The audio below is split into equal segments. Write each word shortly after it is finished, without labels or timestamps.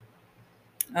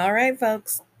All right,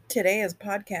 folks. Today is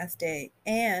podcast day,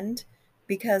 and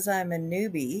because I'm a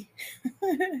newbie,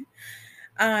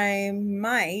 I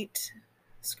might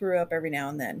screw up every now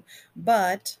and then.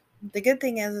 But the good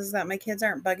thing is that my kids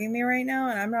aren't bugging me right now,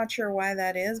 and I'm not sure why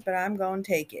that is, but I'm going to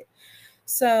take it.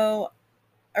 So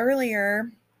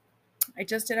earlier, I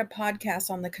just did a podcast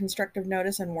on the constructive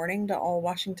notice and warning to all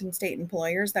Washington state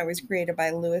employers that was created by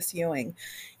Lewis Ewing.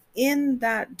 In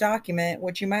that document,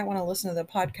 which you might want to listen to the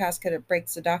podcast because it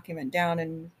breaks the document down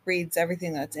and reads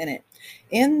everything that's in it.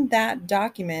 In that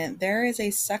document, there is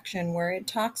a section where it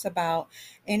talks about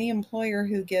any employer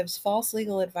who gives false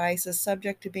legal advice is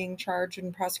subject to being charged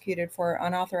and prosecuted for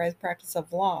unauthorized practice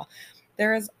of law.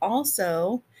 There is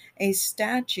also a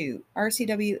statute,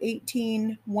 RCW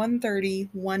 18 130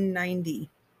 190.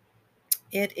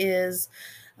 It is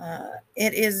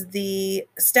the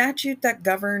statute that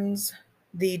governs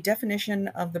the definition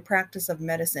of the practice of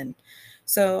medicine.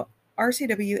 So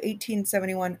RCW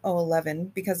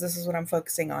 1871011, because this is what I'm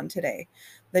focusing on today.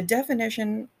 The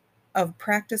definition of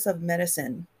practice of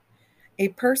medicine. A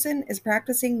person is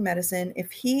practicing medicine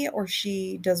if he or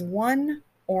she does one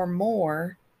or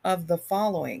more of the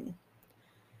following.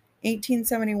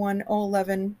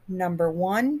 1871011, number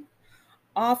 1,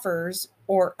 offers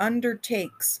or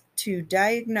undertakes to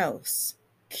diagnose,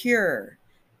 cure,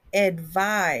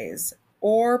 advise,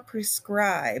 or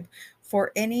prescribe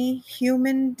for any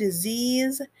human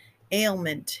disease,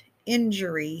 ailment,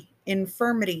 injury,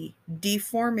 infirmity,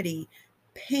 deformity,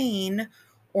 pain,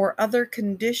 or other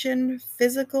condition,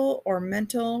 physical or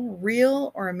mental,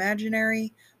 real or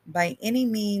imaginary, by any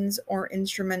means or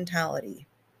instrumentality.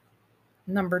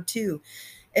 Number 2,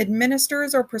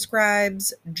 administers or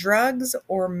prescribes drugs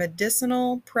or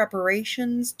medicinal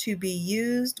preparations to be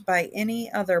used by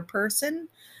any other person.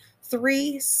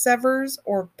 3, severs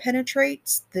or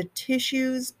penetrates the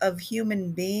tissues of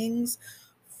human beings.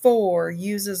 4,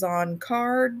 uses on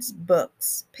cards,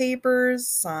 books, papers,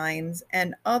 signs,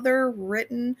 and other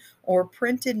written or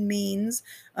printed means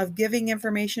of giving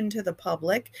information to the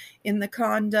public in the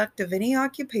conduct of any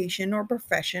occupation or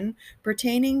profession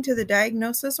pertaining to the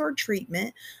diagnosis or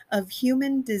treatment of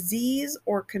human disease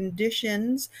or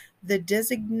conditions, the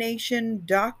designation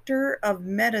doctor of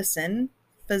medicine,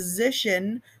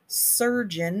 physician,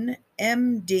 surgeon,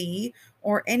 MD,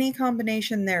 or any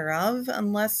combination thereof,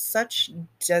 unless such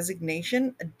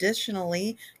designation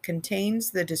additionally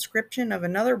contains the description of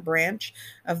another branch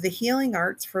of the healing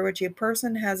arts for which a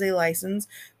person has a license,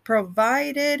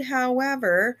 provided,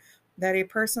 however, that a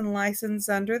person licensed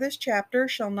under this chapter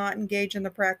shall not engage in the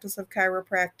practice of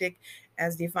chiropractic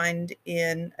as defined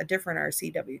in a different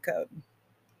RCW code.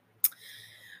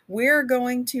 We're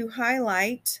going to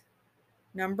highlight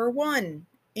number 1,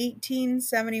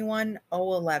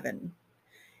 1871011.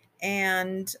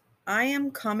 And I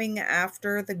am coming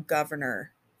after the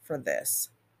governor for this.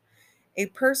 A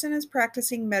person is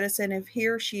practicing medicine if he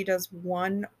or she does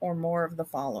one or more of the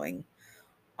following: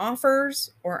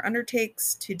 offers or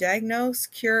undertakes to diagnose,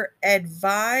 cure,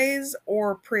 advise,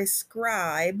 or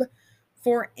prescribe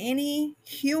for any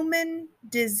human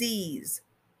disease.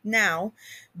 Now,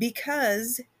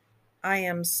 because I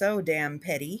am so damn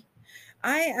petty,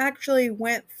 I actually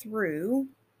went through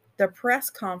the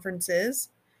press conferences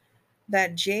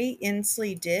that Jay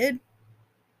Inslee did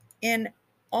in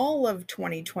all of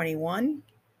 2021,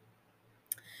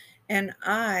 and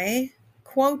I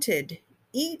quoted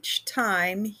each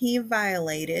time he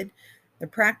violated the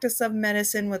practice of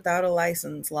medicine without a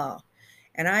license law.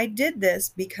 And I did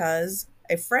this because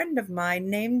a friend of mine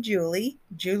named Julie,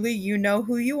 you know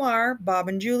who you are, Bob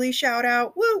and Julie, shout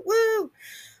out, woo, woo,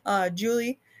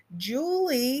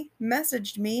 Julie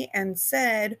messaged me and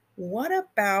said, what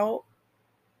about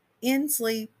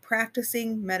Inslee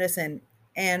practicing medicine?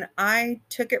 And I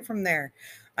took it from there.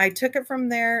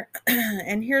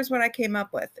 And here's what I came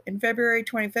up with. In February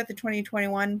 25th of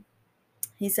 2021,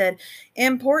 he said,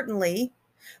 importantly,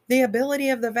 the ability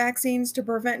of the vaccines to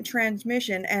prevent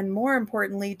transmission and, more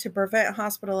importantly, to prevent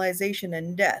hospitalization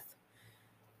and death.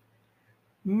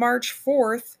 March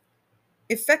 4th,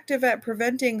 effective at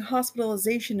preventing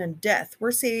hospitalization and death.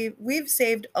 We've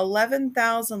saved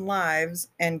 11,000 lives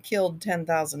and killed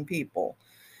 10,000 people.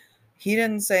 He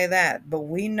didn't say that, but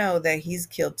we know that he's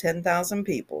killed 10,000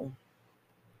 people.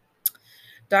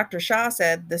 Dr. Shah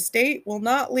said, the state will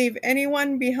not leave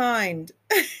anyone behind.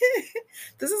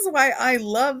 This is why I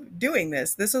love doing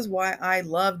this.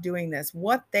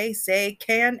 What they say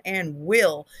can and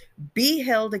will be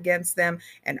held against them,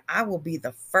 and I will be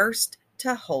the first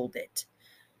to hold it.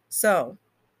 So,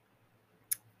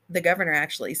 the governor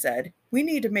actually said, we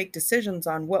need to make decisions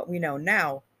on what we know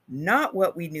now, not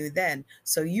what we knew then.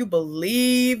 So you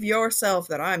believe yourself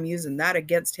that I'm using that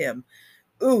against him.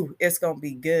 Ooh, it's going to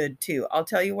be good too. I'll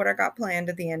tell you what I got planned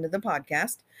at the end of the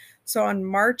podcast. So on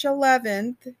March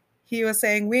 11th, he was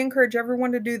saying, we encourage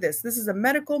everyone to do this. This is a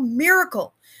medical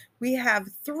miracle. We have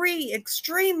 3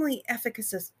 extremely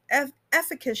efficacious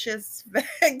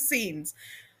vaccines.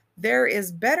 There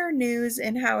is better news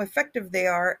in how effective they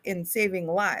are in saving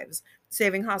lives,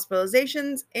 saving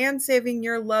hospitalizations, and saving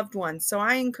your loved ones. So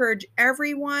I encourage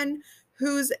everyone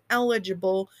who's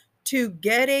eligible to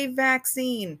get a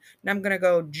vaccine. And I'm going to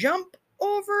go jump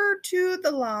over to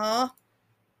the law.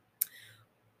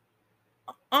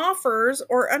 Offers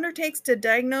or undertakes to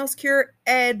diagnose, cure,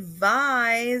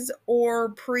 advise, or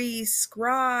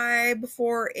prescribe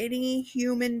for any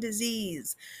human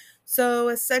disease. So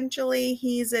essentially,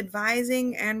 he's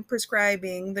advising and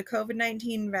prescribing the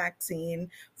COVID-19 vaccine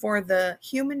for the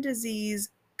human disease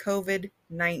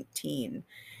COVID-19.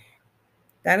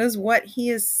 That is what he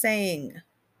is saying.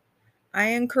 I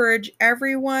encourage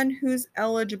everyone who's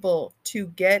eligible to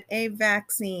get a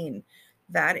vaccine.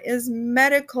 That is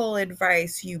medical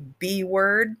advice, you B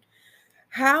word.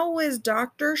 How is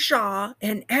Dr. Shaw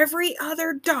and every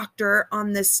other doctor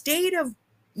on the state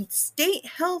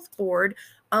health board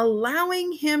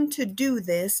allowing him to do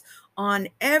this on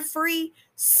every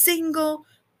single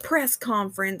press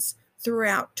conference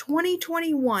throughout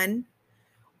 2021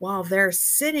 while they're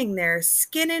sitting there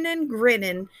skinning and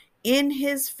grinning in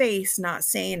his face, not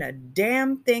saying a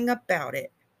damn thing about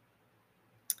it?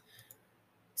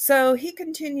 So he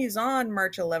continues on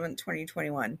March 11th,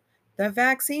 2021. The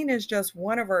vaccine is just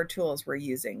one of our tools we're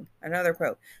using. Another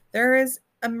quote. There is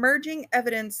emerging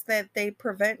evidence that they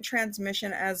prevent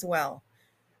transmission as well.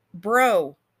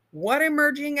 Bro, what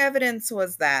emerging evidence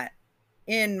was that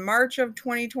in March of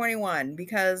 2021?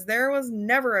 Because there was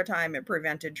never a time it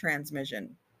prevented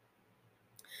transmission.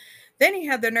 Then he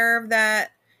had the nerve that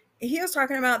he was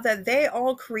talking about that they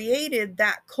all created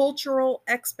that cultural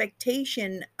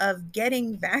expectation of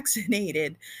getting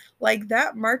vaccinated. Like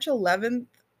that March 11th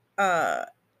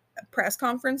press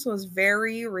conference was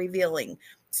very revealing.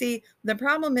 See, the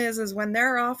problem is when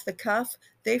they're off the cuff,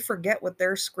 they forget what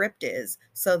their script is.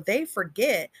 So they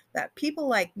forget that people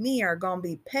like me are going to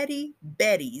be petty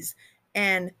betties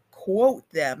and quote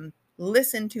them,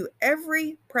 listen to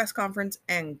every press conference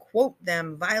and quote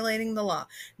them violating the law.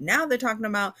 Now they're talking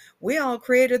about we all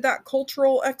created that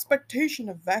cultural expectation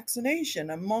of vaccination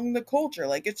among the culture.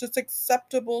 Like it's just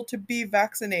acceptable to be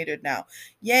vaccinated now.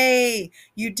 Yay,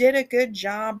 you did a good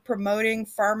job promoting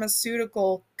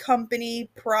pharmaceutical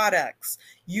company products.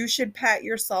 You should pat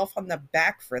yourself on the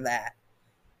back for that.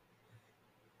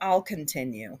 I'll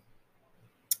continue.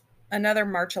 Another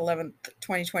March 11th,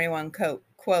 2021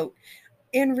 quote,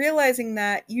 in realizing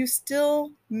that you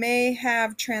still may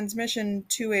have transmission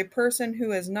to a person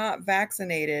who is not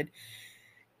vaccinated,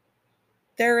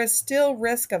 there is still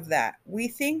risk of that. We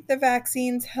think the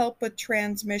vaccines help with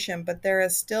transmission, but there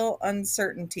is still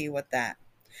uncertainty with that.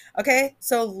 Okay,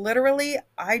 so literally,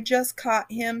 I just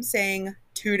caught him saying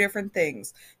 2 different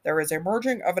things. There is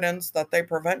emerging evidence that they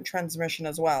prevent transmission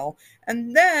as well,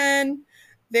 and then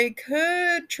they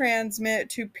could transmit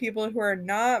to people who are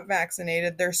not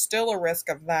vaccinated. There's still a risk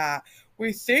of that.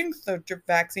 We think the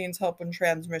vaccines help in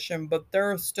transmission, but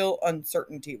there is still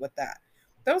uncertainty with that.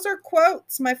 Those are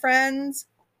quotes, my friends.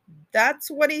 That's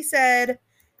what he said,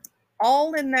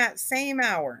 all in that same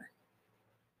hour.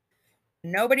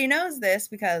 Nobody knows this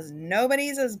because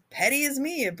nobody's as petty as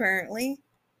me, apparently.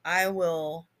 I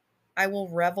will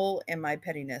revel in my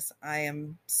pettiness. I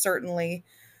am certainly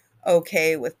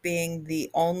okay with being the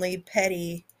only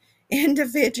petty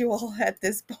individual at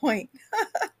this point.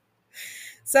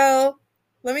 So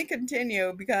let me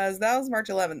continue because that was March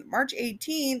 11th. March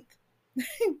 18th,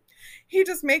 he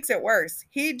just makes it worse.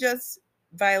 He just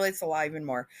violates the law even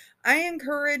more. I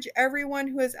encourage everyone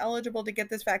who is eligible to get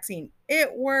this vaccine.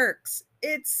 It works.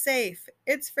 It's safe.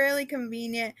 It's fairly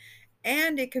convenient.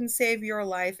 And it can save your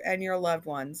life and your loved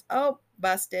ones. Oh,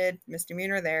 busted.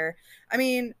 Misdemeanor there. I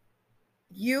mean,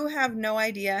 you have no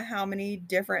idea how many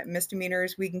different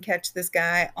misdemeanors we can catch this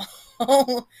guy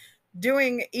all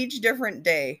doing each different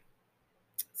day.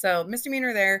 So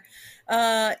misdemeanor there.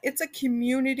 It's a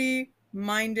community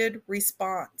minded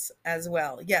response as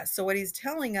well. Yes. So what he's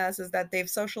telling us is that they've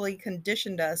socially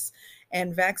conditioned us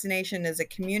and vaccination is a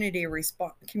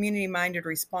community minded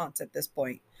response at this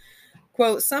point.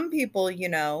 Quote, some people,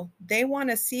 they want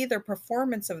to see the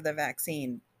performance of the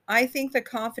vaccine. I think the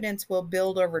confidence will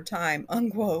build over time,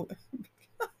 unquote.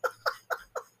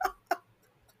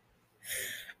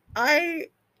 I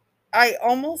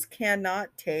almost cannot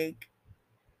take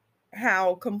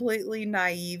how completely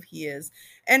naive he is.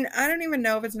 And I don't even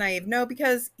know if it's naive. No,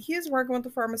 because he is working with the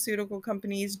pharmaceutical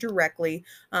companies directly.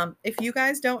 If you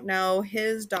guys don't know,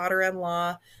 his daughter in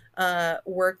law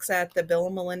works at the Bill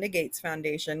and Melinda Gates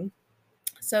Foundation.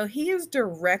 So he is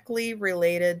directly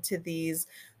related to these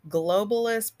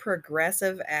globalist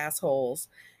progressive assholes.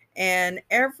 And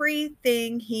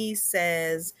everything he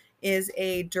says is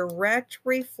a direct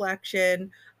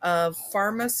reflection of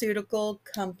pharmaceutical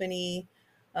company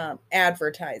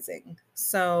advertising.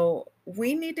 So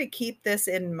we need to keep this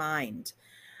in mind.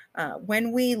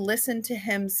 When we listen to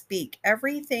him speak,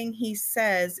 everything he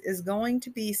says is going to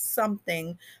be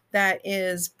something that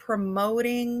is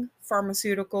promoting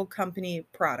pharmaceutical company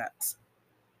products.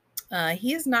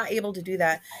 He is not able to do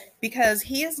that because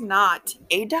he is not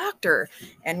a doctor.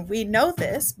 And we know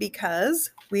this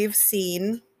because we've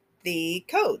seen the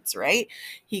codes, right?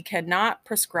 He cannot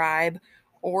prescribe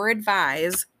or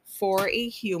advise for a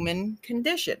human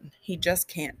condition. He just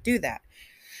can't do that.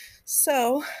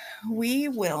 So we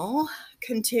will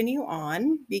continue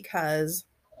on because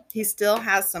he still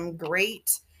has some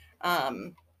great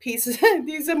pieces,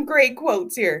 these some great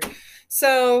quotes here.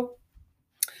 So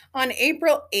on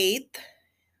April 8th,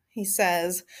 he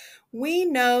says, "We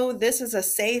know this is a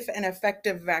safe and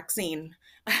effective vaccine."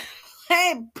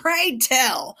 Hey, pray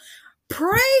tell,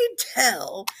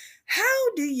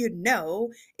 how do you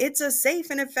know it's a safe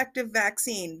and effective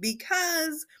vaccine?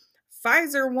 Because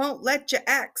Pfizer won't let you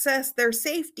access their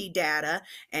safety data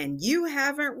and you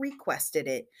haven't requested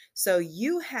it. So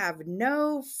you have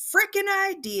no freaking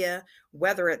idea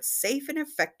whether it's safe and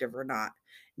effective or not.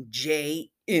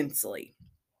 Jay Inslee.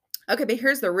 Okay, but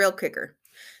here's the real kicker.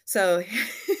 So,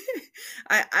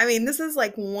 I mean, this is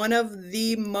like one of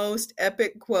the most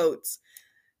epic quotes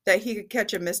that he could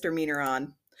catch a misdemeanor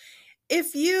on.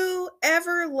 "If you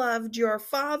ever loved your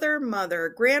father, mother,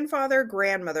 grandfather,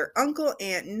 grandmother, uncle,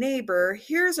 aunt, neighbor,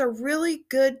 here's a really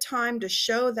good time to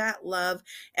show that love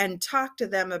and talk to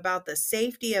them about the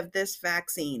safety of this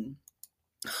vaccine."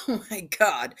 Oh my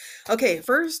God. Okay,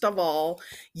 first of all,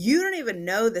 you don't even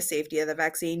know the safety of the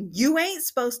vaccine. You ain't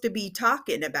supposed to be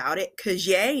talking about it because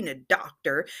you ain't a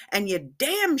doctor, and you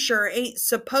damn sure ain't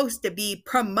supposed to be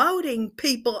promoting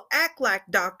people act like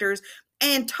doctors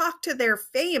and talk to their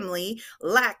family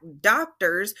like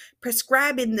doctors,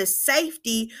 prescribing the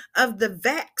safety of the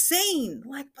vaccine.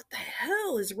 Like, what the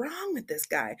hell is wrong with this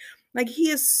guy? Like, he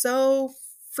is so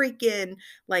freaking,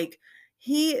 like,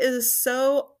 he is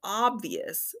so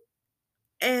obvious.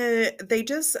 And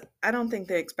I don't think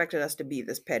they expected us to be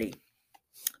this petty,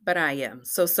 but I am.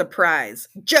 So, surprise.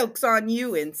 Joke's on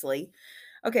you, Inslee.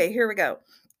 Okay, here we go.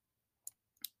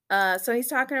 So he's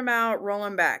talking about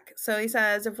rolling back. So he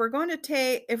says, if we're going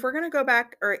to go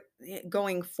back or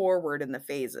going forward in the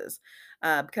phases,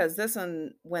 because this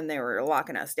one, when they were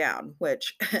locking us down,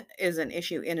 which is an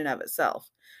issue in and of itself.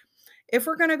 If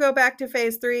we're going to go back to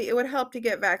phase 3, it would help to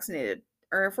get vaccinated.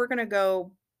 Or if we're going to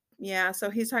go, yeah, so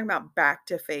he's talking about back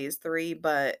to phase 3,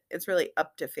 but it's really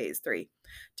up to phase 3.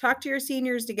 Talk to your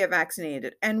seniors to get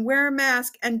vaccinated and wear a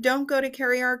mask and don't go to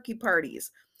karaoke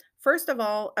parties. First of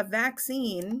all, a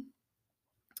vaccine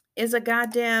is a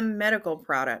goddamn medical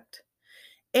product.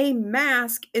 A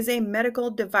mask is a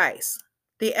medical device.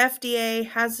 The FDA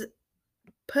has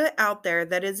put out there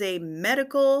that is a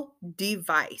medical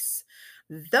device.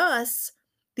 Thus,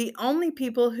 the only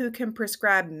people who can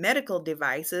prescribe medical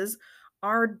devices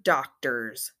are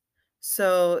doctors.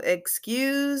 So,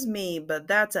 excuse me, but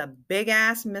that's a big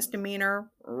ass misdemeanor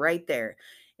right there.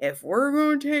 If we're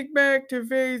going to take back to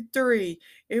phase 3,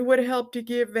 it would help to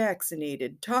get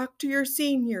vaccinated. Talk to your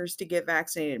seniors to get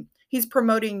vaccinated. He's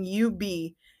promoting you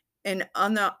be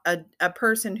a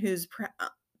person who's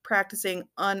practicing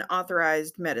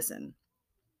unauthorized medicine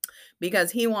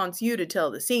because he wants you to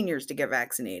tell the seniors to get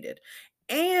vaccinated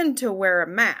and to wear a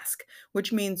mask,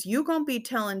 which means you gonna be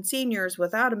telling seniors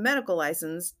without a medical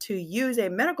license to use a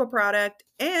medical product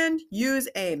and use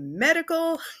a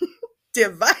medical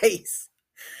device.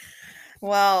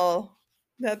 Well,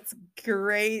 that's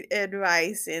great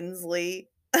advice, Inslee.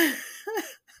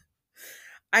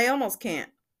 I almost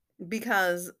can't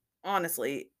because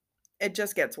honestly, it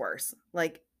just gets worse.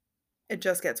 Like, it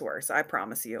just gets worse, I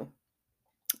promise you.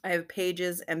 I have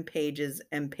pages and pages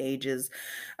and pages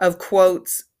of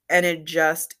quotes, and it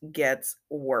just gets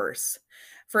worse.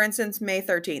 For instance, May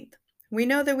 13th. We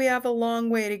know that we have a long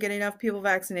way to get enough people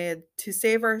vaccinated to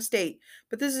save our state,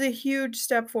 but this is a huge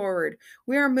step forward.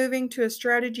 We are moving to a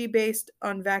strategy based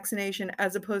on vaccination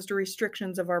as opposed to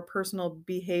restrictions of our personal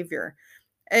behavior.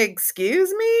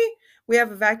 Excuse me? We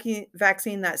have a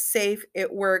vaccine that's safe,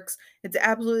 it works, it's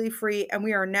absolutely free, and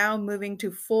we are now moving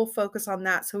to full focus on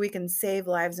that so we can save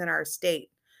lives in our state.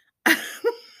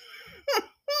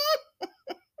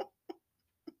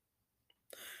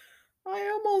 I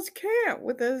almost can't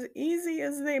with as easy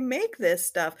as they make this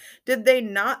stuff. Did they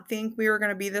not think we were going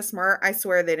to be this smart? I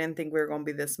swear they didn't think we were going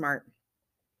to be this smart.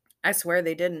 I swear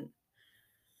they didn't.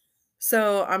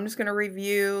 So I'm just going to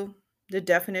review the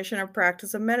definition of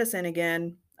practice of medicine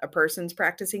again. A person's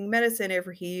practicing medicine if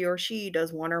he or she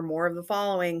does one or more of the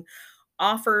following: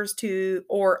 offers to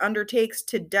or undertakes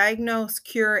to diagnose,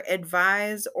 cure,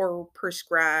 advise, or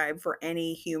prescribe for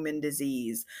any human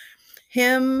disease.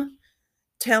 Him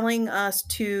telling us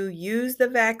to use the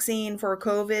vaccine for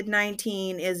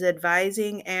COVID-19 is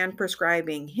advising and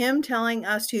prescribing. Him telling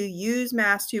us to use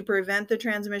masks to prevent the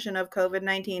transmission of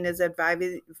COVID-19 is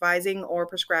advising or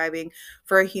prescribing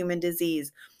for a human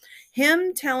disease.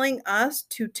 Him telling us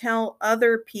to tell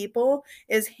other people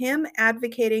is him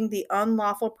advocating the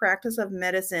unlawful practice of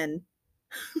medicine.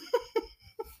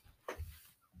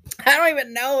 I don't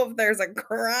even know if there's a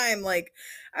crime. Like,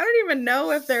 I don't even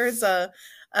know if there's a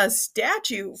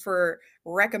statute for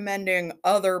recommending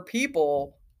other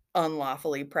people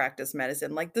unlawfully practice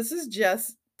medicine. Like, this is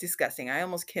just disgusting. I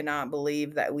almost cannot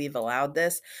believe that we've allowed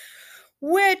this,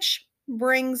 which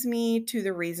brings me to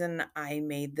the reason I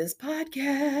made this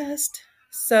podcast.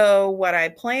 So, what I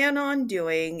plan on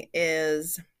doing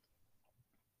is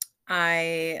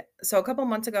a couple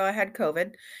months ago I had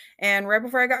COVID, and right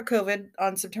before I got COVID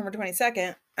on September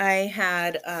 22nd, I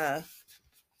had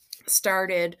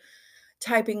started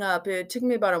typing up. It took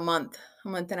me about a month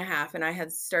and a half, and I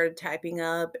had started typing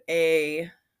up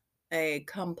a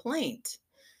complaint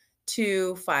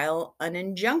to file an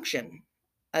injunction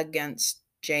against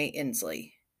Jay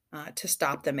Inslee to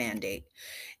stop the mandate.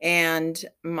 And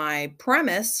my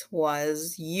premise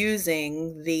was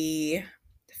using the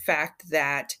fact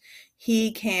that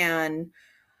he can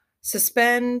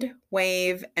suspend,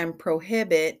 waive, and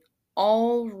prohibit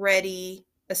already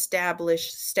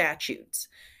established statutes.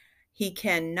 He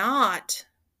cannot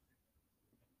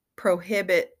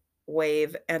prohibit,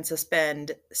 waive, and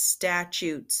suspend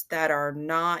statutes that are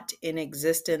not in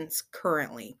existence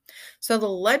currently. So the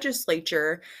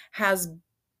legislature has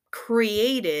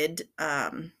created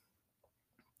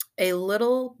a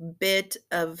little bit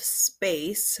of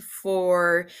space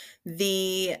for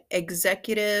the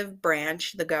executive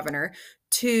branch, the governor,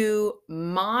 to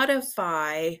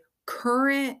modify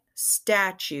current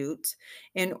statutes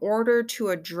in order to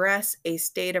address a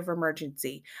state of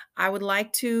emergency. I would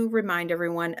like to remind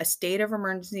everyone, a state of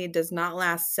emergency does not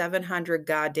last 700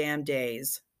 goddamn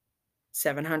days.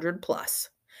 700 plus.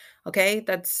 Okay,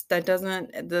 that's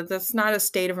not a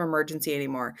state of emergency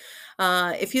anymore.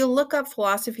 If you look up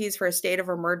philosophies for a state of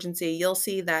emergency, you'll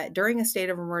see that during a state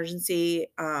of emergency,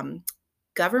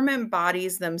 government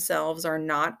bodies themselves are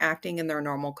not acting in their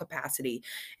normal capacity.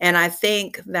 And I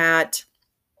think that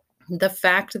the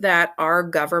fact that our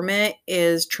government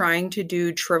is trying to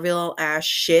do trivial ass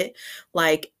shit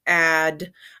like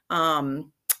add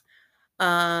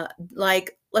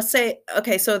like, let's say,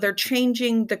 okay, so they're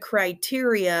changing the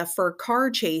criteria for car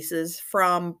chases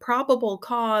from probable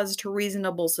cause to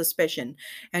reasonable suspicion.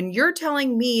 And you're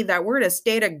telling me that we're in a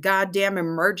state of goddamn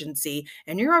emergency,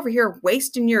 and you're over here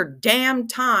wasting your damn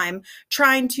time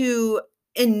trying to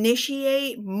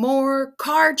initiate more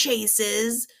car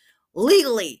chases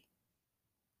legally.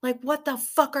 Like, what the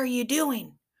fuck are you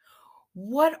doing?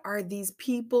 What are these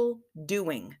people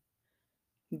doing?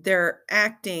 They're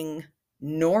acting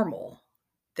normal.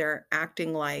 They're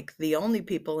acting like the only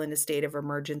people in a state of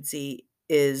emergency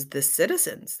is the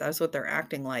citizens. That's what they're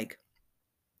acting like.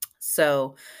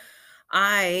 So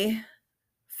I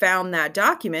found that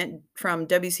document from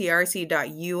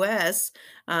WCRC.us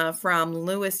from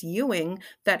Lewis Ewing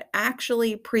that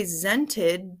actually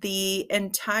presented the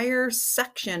entire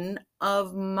section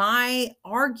of my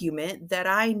argument that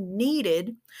I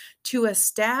needed to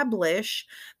establish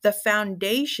the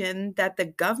foundation that the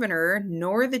governor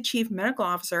nor the chief medical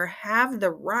officer have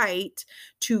the right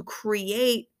to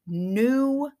create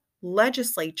new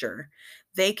legislature.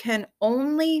 They can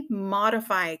only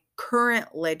modify current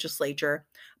legislature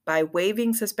by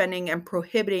waiving, suspending, and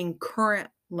prohibiting current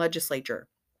legislature.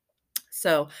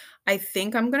 So I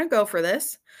think I'm going to go for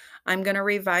this. I'm going to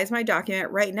revise my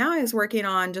document. Right now, I was working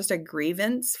on just a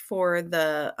grievance for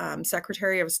the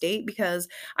Secretary of State, because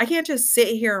I can't just sit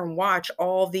here and watch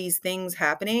all these things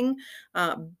happening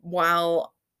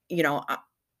while,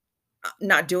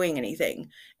 not doing anything.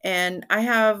 And I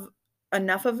have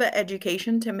enough of an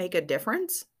education to make a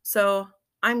difference. So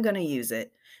I'm going to use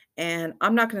it. And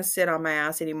I'm not going to sit on my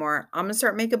ass anymore. I'm going to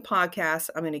start making podcasts.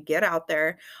 I'm going to get out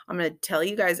there. I'm going to tell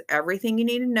you guys everything you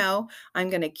need to know. I'm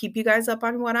going to keep you guys up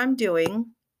on what I'm doing.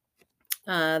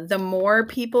 The more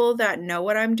people that know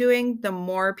what I'm doing, the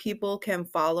more people can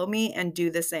follow me and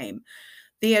do the same.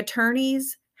 The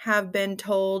attorneys have been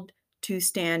told to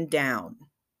stand down.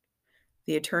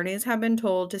 The attorneys have been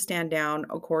told to stand down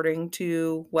according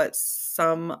to what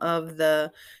some of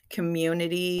the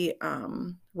community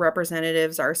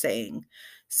representatives are saying.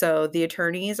 So the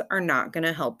attorneys are not going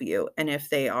to help you. And if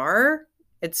they are,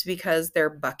 it's because they're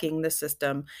bucking the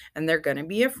system and they're going to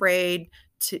be afraid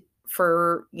to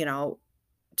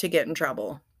get in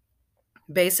trouble.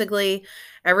 Basically,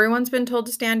 everyone's been told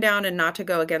to stand down and not to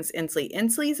go against Inslee.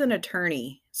 Inslee's an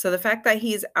attorney. So the fact that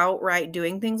he's outright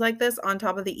doing things like this on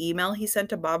top of the email he sent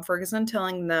to Bob Ferguson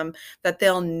telling them that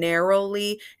they'll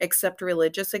narrowly accept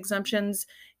religious exemptions,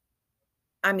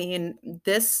 I mean,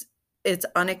 it's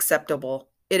unacceptable.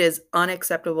 It is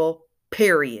unacceptable,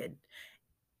 period.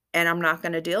 And I'm not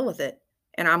going to deal with it.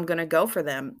 And I'm going to go for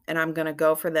them. And I'm going to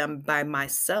go for them by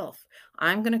myself.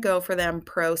 I'm going to go for them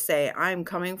pro se. I'm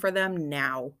coming for them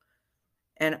now.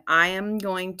 And I am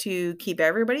going to keep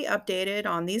everybody updated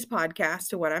on these podcasts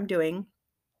to what I'm doing,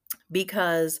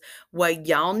 because what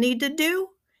y'all need to do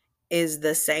is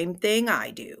the same thing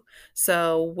I do.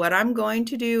 So what I'm going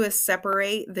to do is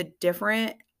separate the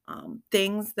different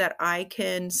things that I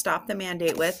can stop the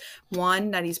mandate with.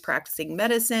 One, that he's practicing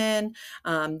medicine,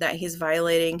 that he's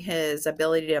violating his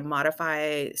ability to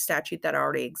modify statute that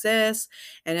already exists.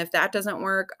 And if that doesn't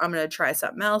work, I'm going to try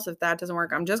something else. If that doesn't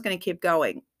work, I'm just going to keep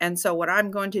going. And so what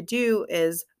I'm going to do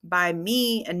is, by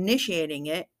me initiating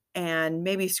it and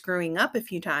maybe screwing up a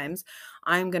few times,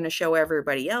 I'm going to show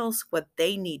everybody else what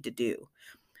they need to do.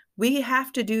 We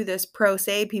have to do this pro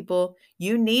se, people.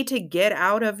 You need to get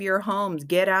out of your homes,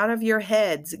 get out of your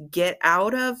heads, get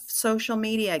out of social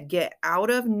media, get out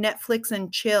of Netflix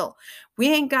and chill.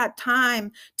 We ain't got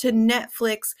time to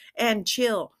Netflix and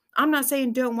chill. I'm not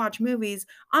saying don't watch movies.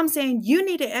 I'm saying you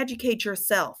need to educate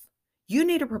yourself. You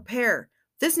need to prepare.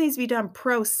 This needs to be done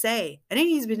pro se, and it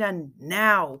needs to be done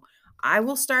now. I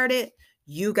will start it.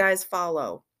 You guys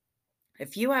follow.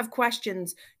 If you have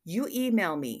questions, you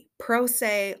email me,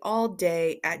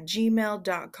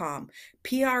 proseallday@gmail.com,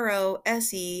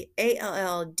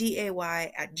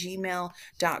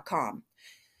 proseallday@gmail.com.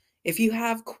 If you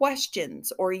have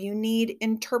questions or you need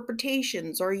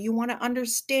interpretations or you want to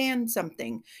understand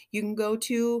something, you can go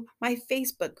to my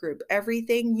Facebook group,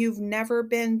 Everything You've Never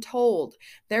Been Told.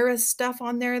 There is stuff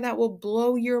on there that will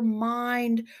blow your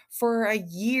mind for a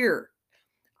year.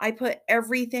 I put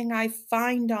everything I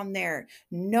find on there.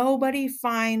 Nobody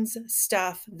finds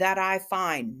stuff that I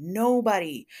find.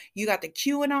 Nobody. You got the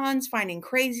QAnons finding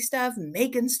crazy stuff,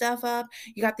 making stuff up.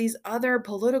 You got these other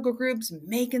political groups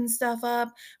making stuff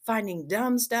up, finding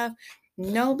dumb stuff.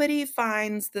 Nobody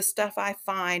finds the stuff I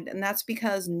find, and that's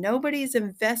because nobody's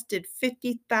invested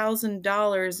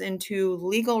 $50,000 into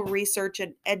legal research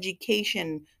and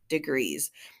education degrees.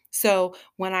 So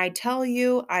when I tell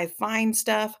you I find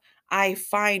stuff, I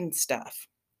find stuff.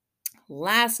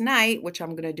 Last night, which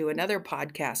I'm going to do another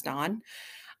podcast on,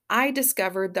 I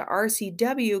discovered the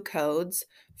RCW codes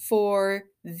for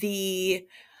the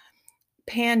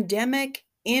pandemic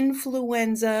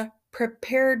influenza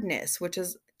preparedness, which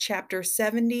is chapter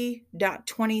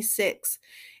 70.26.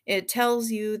 It tells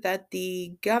you that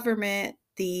the government,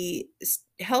 the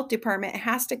health department,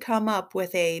 has to come up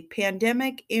with a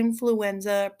pandemic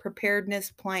influenza preparedness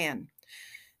plan.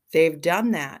 They've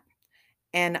done that.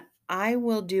 And I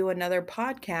will do another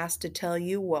podcast to tell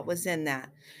you what was in that,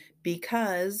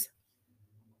 because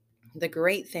the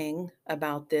great thing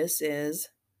about this is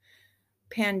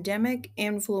pandemic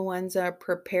influenza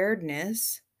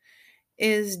preparedness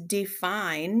is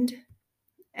defined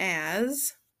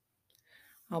as,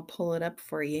 I'll pull it up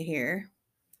for you here.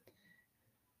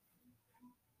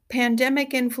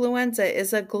 Pandemic influenza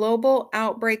is a global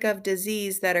outbreak of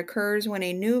disease that occurs when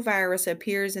a new virus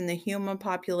appears in the human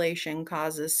population,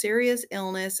 causes serious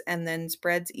illness, and then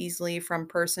spreads easily from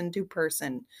person to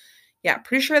person. Yeah,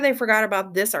 pretty sure they forgot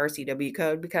about this RCW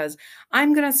code, because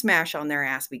I'm going to smash on their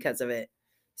ass because of it.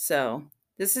 So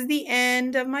this is the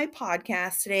end of my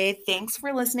podcast today. Thanks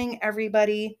for listening,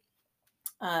 everybody.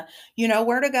 You know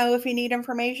where to go if you need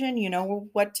information. You know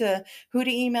who to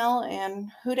email and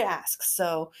who to ask.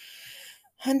 So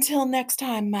until next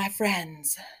time, my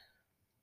friends.